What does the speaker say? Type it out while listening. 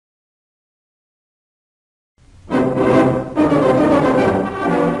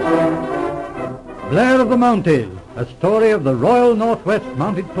Blair of the Mounties, a story of the Royal Northwest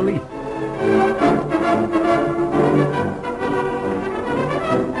Mounted Police.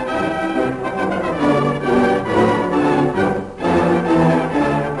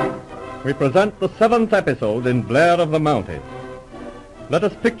 We present the 7th episode in Blair of the Mounties. Let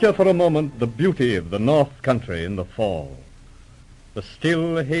us picture for a moment the beauty of the North Country in the fall. The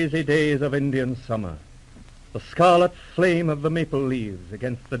still, hazy days of Indian summer. The scarlet flame of the maple leaves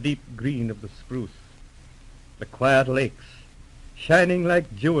against the deep green of the spruce. The quiet lakes, shining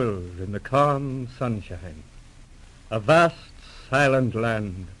like jewels in the calm sunshine. A vast, silent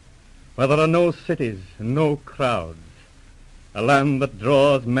land, where there are no cities and no crowds. A land that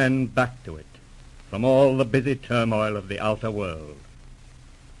draws men back to it from all the busy turmoil of the outer world.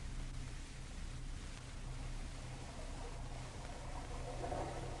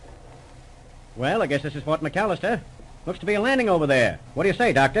 Well, I guess this is Fort McAllister. Looks to be a landing over there. What do you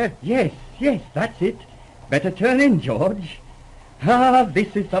say, Doctor? Yes, that's it. Better turn in, George. Ah,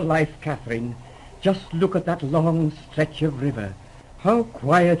 this is the life, Catherine. Just look at that long stretch of river. How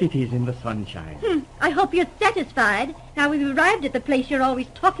quiet it is in the sunshine. I hope you're satisfied. Now we've arrived at the place you're always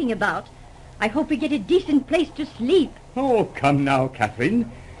talking about. I hope we get a decent place to sleep. Oh, come now,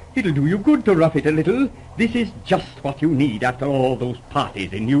 Catherine. It'll do you good to rough it a little. This is just what you need after all those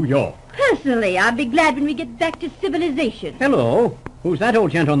parties in New York. Personally, I'll be glad when we get back to civilization. Hello. Who's that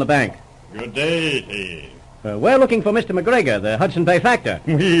old gent on the bank? Good day to you. We're looking for Mr. McGregor, the Hudson Bay factor.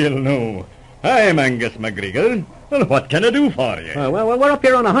 Well, no. I'm Angus McGregor. Well, what can I do for you? Well, we're up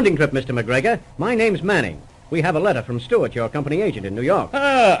here on a hunting trip, Mr. McGregor. My name's Manning. We have a letter from Stewart, your company agent in New York.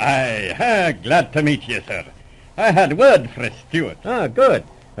 Aye. Glad to meet you, sir. I had word for Stewart. Good.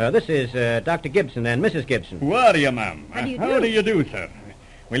 This is Dr. Gibson and Mrs. Gibson. Who are you, ma'am? How do you do? Sir?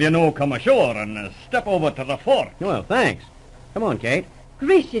 Will you no come ashore and step over to the fort? Well, thanks. Come on, Kate.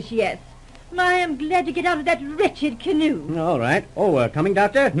 Gracious, yes. I am glad to get out of that wretched canoe. All right. Oh, coming,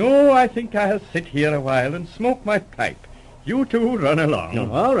 Doctor? No, I think I'll sit here a while and smoke my pipe. You two run along.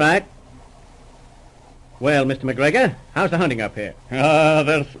 No, all right. Well, Mr. McGregor, how's the hunting up here?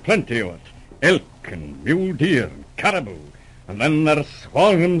 There's plenty of it. Elk and mule deer and caribou. And then there's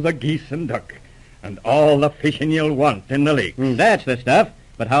swarms of geese and duck. And all the fishing you'll want in the lakes. That's the stuff.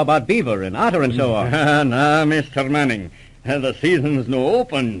 But how about beaver and otter and so on? Nah, Mr. Manning. The season's no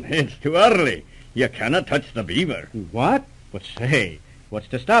open. It's too early. You cannot touch the beaver. What? But say, what's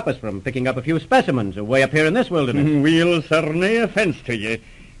to stop us from picking up a few specimens way up here in this wilderness? We'll serve no offense to you,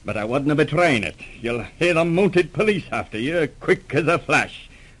 but I wouldn't be trying it. You'll hear the mounted police after you, quick as a flash.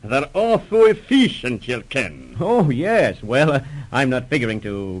 They're awful efficient, you'll ken. Oh, yes. Well, I'm not figuring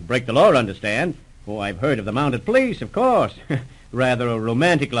to break the law, understand. Oh, I've heard of the mounted police, of course. Rather a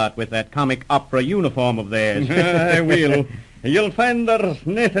romantic lot with that comic opera uniform of theirs. I will. You'll find there's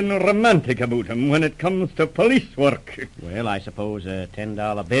nothing romantic about 'em when it comes to police work. Well, I suppose a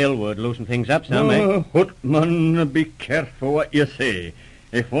 $10 bill would loosen things up some, Hutman, be careful what you say.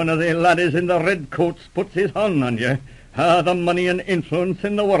 If one of the laddies in the red coats puts his hand on you, the money and influence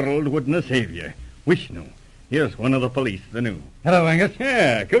in the world wouldn't save you. Wishnu, here's one of the police, the new. Hello, Angus.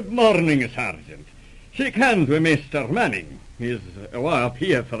 Yeah, good morning, Sergeant. Shake hands with Mr. Manning. He's up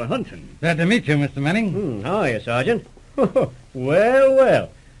here for the hunting. Glad to meet you, Mr. Manning. How are you, Sergeant? Well.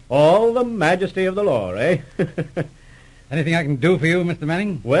 All the majesty of the law, eh? Anything I can do for you, Mr.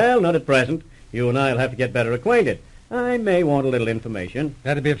 Manning? Well, not at present. You and I'll have to get better acquainted. I may want a little information.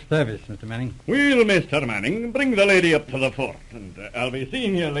 Glad to be of service, Mr. Manning. Well, Mr. Manning, bring the lady up to the fort, and I'll be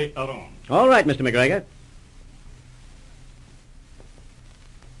seeing you later on. All right, Mr. McGregor.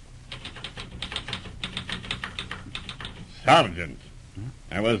 Sergeant,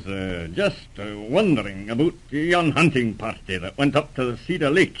 I was just wondering about yon hunting party that went up to the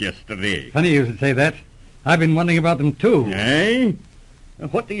Cedar Lake yesterday. Funny you should say that. I've been wondering about them, too. Eh?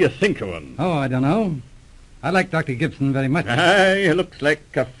 What do you think of them? Oh, I don't know. I like Dr. Gibson very much. He looks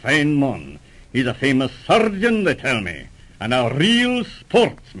like a fine man. He's a famous surgeon, they tell me, and a real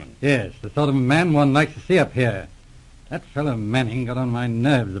sportsman. Yes, the sort of man one likes to see up here. That fellow Manning got on my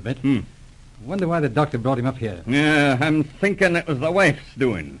nerves a bit. Wonder why the doctor brought him up here. Yeah, I'm thinking it was the wife's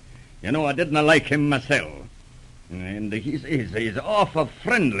doing. You know, I didn't like him myself. And he's awful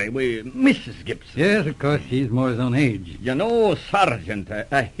friendly with Mrs. Gibson. Yes, of course, he's more his own age. You know, Sergeant,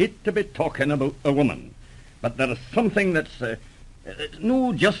 I hate to be talking about a woman, but there's something that's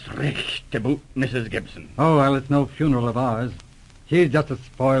no just recht about Mrs. Gibson. Oh, well, it's no funeral of ours. She's just a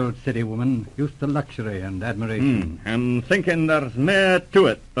spoiled city woman, used to luxury and admiration. I'm thinking there's more to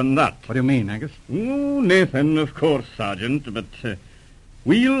it than that. What do you mean, Angus? Oh, Nathan, of course, Sergeant, but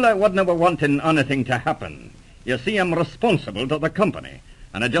I wasn't ever wanting anything to happen. You see, I'm responsible to the company,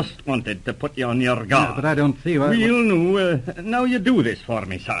 and I just wanted to put you on your Yeah, guard. but I don't see why... Well, no, now you do this for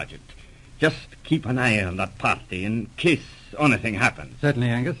me, Sergeant. Just keep an eye on that party in case anything happens. Certainly,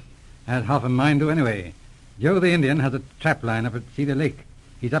 Angus. I had half a mind to anyway. Joe the Indian has a trap line up at Cedar Lake.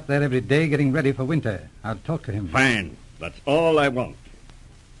 He's up there every day getting ready for winter. I'll talk to him. Fine. That's all I want.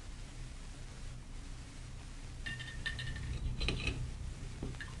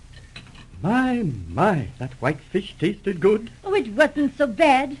 My, that whitefish tasted good. Oh, it wasn't so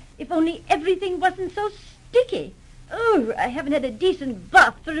bad. If only everything wasn't so sticky. Oh, I haven't had a decent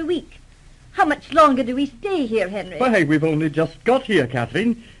bath for a week. How much longer do we stay here, Henry? Why, we've only just got here,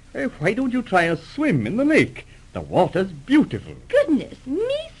 Catherine. Why don't you try a swim in the lake? The water's beautiful. Goodness,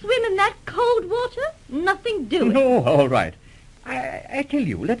 me swim in that cold water? Nothing doing. No, all right. I tell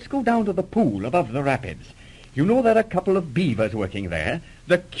you, let's go down to the pool above the rapids. You know there are a couple of beavers working there.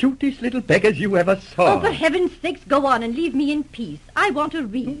 The cutest little beggars you ever saw. Oh, for heaven's sakes, go on and leave me in peace. I want to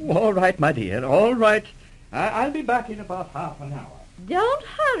read. All right, my dear, all right. I'll be back in about half an hour. Don't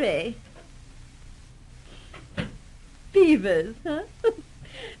hurry. Beavers, huh?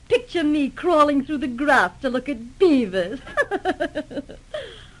 Picture me crawling through the grass to look at beavers.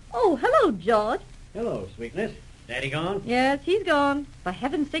 Oh, hello, George. Hello, sweetness. Daddy gone? Yes, he's gone. For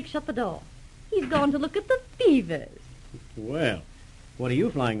heaven's sake, shut the door. He's gone to look at the beavers. Well, what are you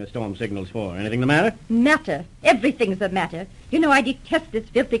flying the storm signals for? Anything the matter? Matter. Everything's the matter. You know, I detest this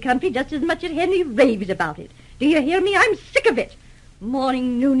filthy country just as much as Henry raves about it. Do you hear me? I'm sick of it.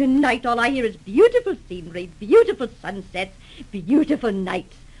 Morning, noon, and night, all I hear is beautiful scenery, beautiful sunsets, beautiful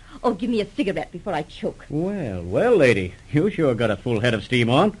nights. Oh, give me a cigarette before I choke. Well, lady, you sure got a full head of steam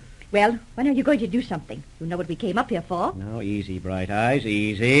on. Well, when are you going to do something? You know what we came up here for. Now, easy, Bright Eyes,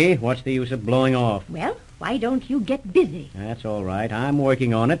 easy. What's the use of blowing off? Well, why don't you get busy? That's all right. I'm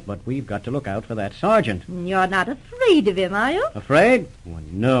working on it, but we've got to look out for that sergeant. You're not afraid of him, are you? Afraid? Well,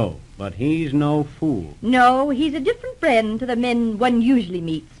 no, but he's no fool. No, he's a different friend to the men one usually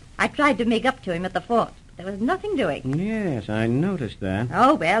meets. I tried to make up to him at the fort, but there was nothing doing. Yes, I noticed that.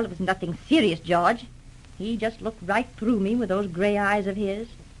 Oh, well, it was nothing serious, George. He just looked right through me with those gray eyes of his.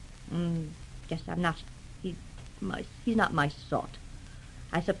 Guess I'm not. He's not my sort.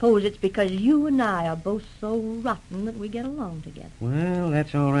 I suppose it's because you and I are both so rotten that we get along together. Well,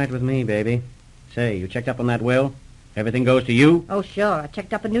 that's all right with me, baby. Say, you checked up on that will? Everything goes to you? Oh, sure. I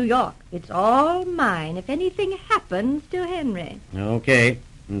checked up in New York. It's all mine if anything happens to Henry. Okay.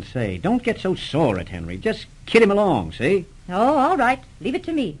 And say, don't get so sore at Henry. Just kid him along, see? Oh, all right. Leave it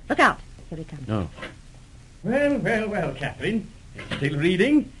to me. Look out. Here he comes. Oh. Well, Catherine. Still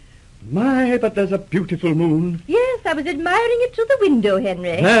reading? My, but there's a beautiful moon. Yes, I was admiring it through the window,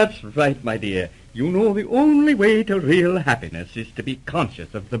 Henry. That's right, my dear. You know the only way to real happiness is to be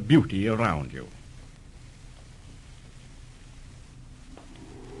conscious of the beauty around you.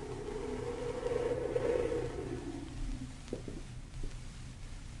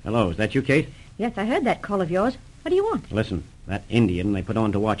 Hello, is that you, Kate? Yes, I heard that call of yours. What do you want? Listen, that Indian they put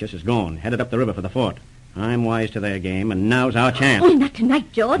on to watch us is gone, headed up the river for the fort. I'm wise to their game, and now's our chance. Oh, not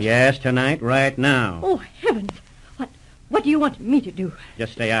tonight, George. Yes, tonight, right now. Oh, heavens. What do you want me to do?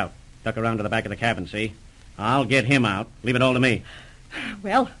 Just stay out. Duck around to the back of the cabin, see? I'll get him out. Leave it all to me.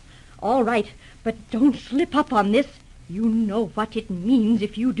 Well, all right, but don't slip up on this. You know what it means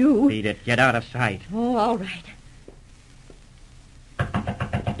if you do. Beat it. Get out of sight. Oh, all right.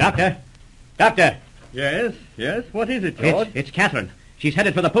 Doctor! Doctor! Yes? What is it, George? It's Catherine. She's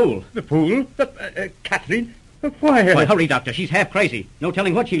headed for the pool. The pool? Catherine? Why? Why, hurry, Doctor. She's half crazy. No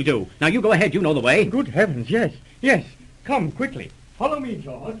telling what she'll do. Now, you go ahead. You know the way. Good heavens, yes. Come, quickly. Follow me,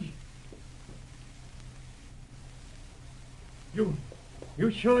 George. You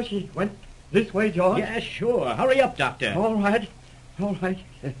sure she went this way, George? Yeah, sure. Hurry up, Doctor. All right.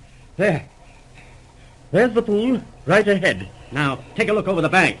 There. There's the pool, right ahead. Now, take a look over the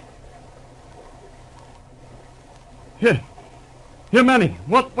bank. Here, Manning.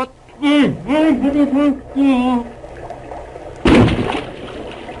 What? He's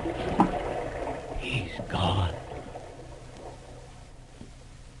gone.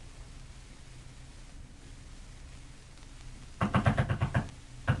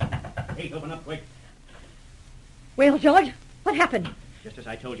 Hey, open up quick. Well, George, what happened? Just as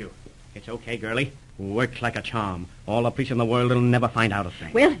I told you. It's okay, girlie. Worked like a charm. All the police in the world will never find out a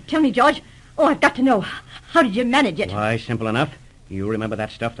thing. Well, tell me, George. Oh, I've got to know. How did you manage it? Why, simple enough. You remember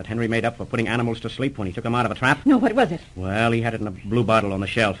that stuff that Henry made up for putting animals to sleep when he took them out of a trap? No, what was it? Well, he had it in a blue bottle on the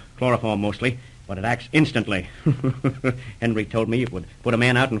shelf. Chloroform mostly, but it acts instantly. Henry told me it would put a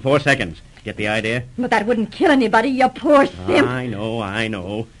man out in 4 seconds. Get the idea? But that wouldn't kill anybody, you poor simp. I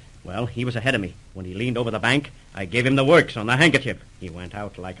know. Well, he was ahead of me. When he leaned over the bank, I gave him the works on the handkerchief. He went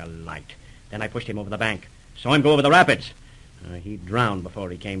out like a light. Then I pushed him over the bank. Saw him go over the rapids. He drowned before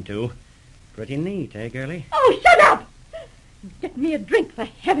he came to. Pretty neat, eh, girlie? Oh, shut up! Get me a drink, for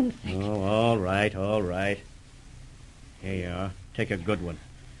heaven's sake. Oh, all right, all right. Here you are. Take a good one.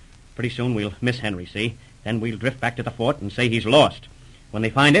 Pretty soon we'll miss Henry, see? Then we'll drift back to the fort and say he's lost. When they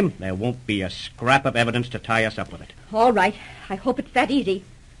find him, there won't be a scrap of evidence to tie us up with it. All right. I hope it's that easy.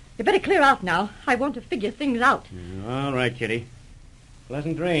 You better clear out now. I want to figure things out. All right, Kitty.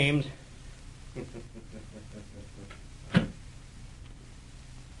 Pleasant dreams.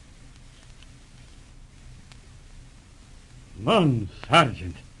 Man,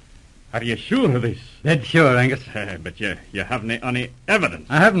 Sergeant, are you sure of this? Dead sure, Angus. But you haven't any evidence.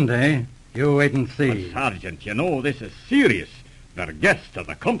 I haven't, eh? You wait and see. But, Sergeant, you know this is serious. They're guests of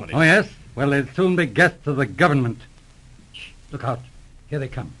the company. Oh, yes? Well, they'll soon be guests of the government. Shh, look out. Here they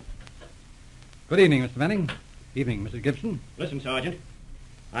come. Good evening, Mr. Manning. Evening, Mrs. Gibson. Listen, Sergeant.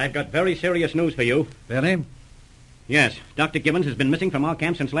 I've got very serious news for you. Really? Yes, Dr. Gibbons has been missing from our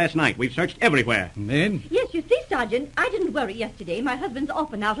camp since last night. We've searched everywhere. Indeed? Yes, you see, Sergeant, I didn't worry yesterday. My husband's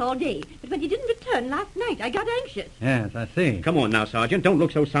off and out all day. But when he didn't return last night, I got anxious. Yes, I see. Come on now, Sergeant. Don't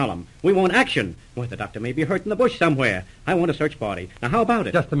look so solemn. We want action. Why, the doctor may be hurt in the bush somewhere. I want a search party. Now, how about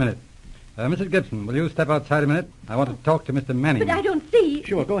it? Just a minute. Mrs. Gibson, will you step outside a minute? I want to talk to Mr. Manning. But I don't see...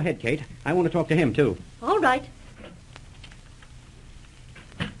 Sure, go ahead, Kate. I want to talk to him, too. All right.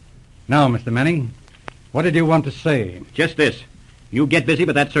 Now, Mr. Manning, what did you want to say? Just this. You get busy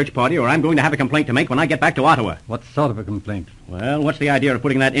with that search party, or I'm going to have a complaint to make when I get back to Ottawa. What sort of a complaint? Well, what's the idea of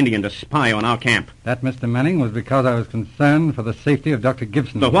putting that Indian to spy on our camp? That, Mr. Manning, was because I was concerned for the safety of Dr.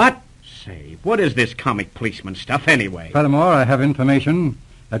 Gibson. The what? Say, what is this comic policeman stuff anyway? Furthermore, I have information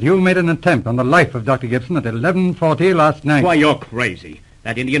that you made an attempt on the life of Dr. Gibson at 11:40 last night. Why, you're crazy.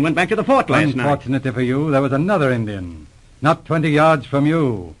 That Indian went back to the fort last night. Unfortunately for you, there was another Indian, not 20 yards from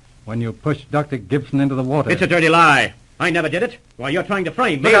you, when you pushed Dr. Gibson into the water. It's a dirty lie. I never did it. Why, you're trying to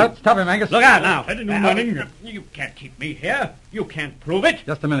frame me. Look out! Stop him, Angus! Look out now! Manning. You can't keep me here. You can't prove it.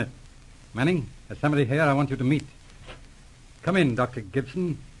 Just a minute. Manning, there's somebody here I want you to meet. Come in, Dr.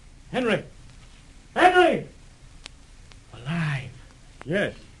 Gibson. Henry! Henry! Alive.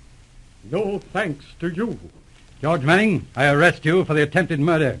 Yes. No thanks to you. George Manning, I arrest you for the attempted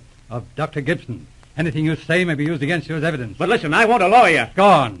murder of Dr. Gibson. Anything you say may be used against you as evidence. But listen, I want a lawyer. Go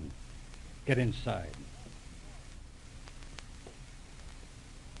on. Get inside.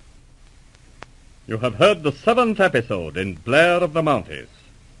 You have heard the 7th episode in Blair of the Mounties.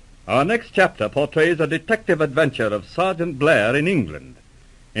 Our next chapter portrays a detective adventure of Sergeant Blair in England,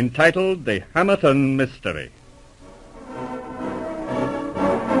 entitled The Hammerton Mystery.